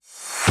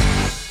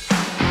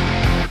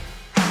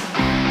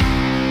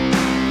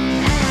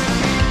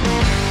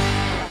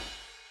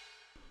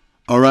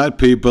right,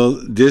 people,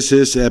 this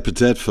is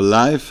Appetite for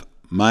Life.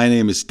 My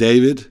name is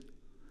David,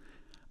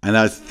 and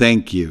I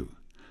thank you.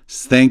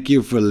 Thank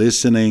you for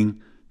listening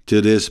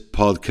to this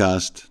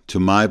podcast, to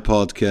my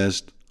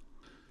podcast.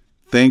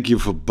 Thank you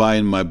for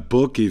buying my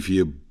book if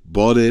you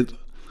bought it.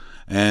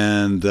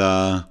 And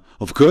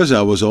of course,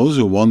 I was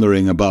also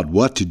wondering about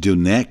what to do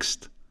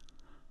next,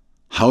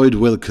 how it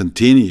will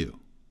continue.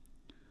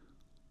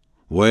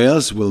 Where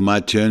else will my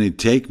journey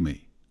take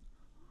me?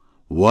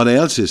 What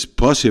else is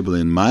possible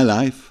in my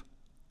life?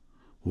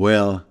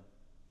 Well,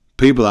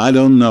 people, I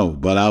don't know,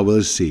 but I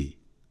will see.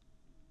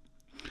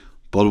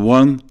 But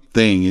one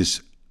thing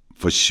is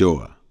for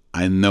sure,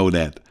 I know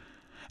that.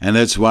 And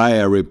that's why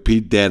I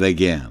repeat that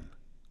again.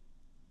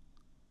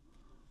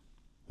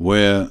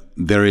 Where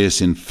there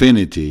is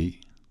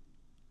infinity,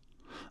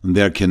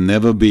 there can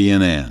never be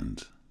an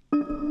end.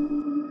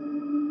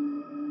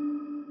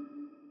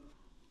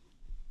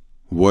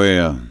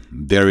 Where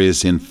there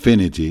is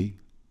infinity,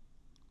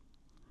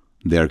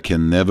 there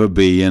can never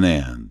be an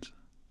end.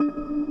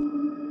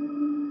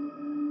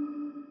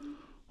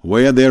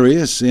 Where there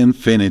is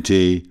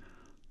infinity,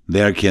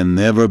 there can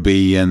never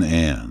be an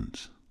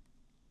end.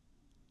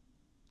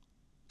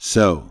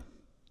 So,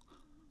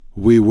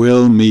 we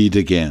will meet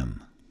again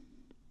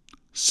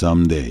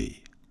someday.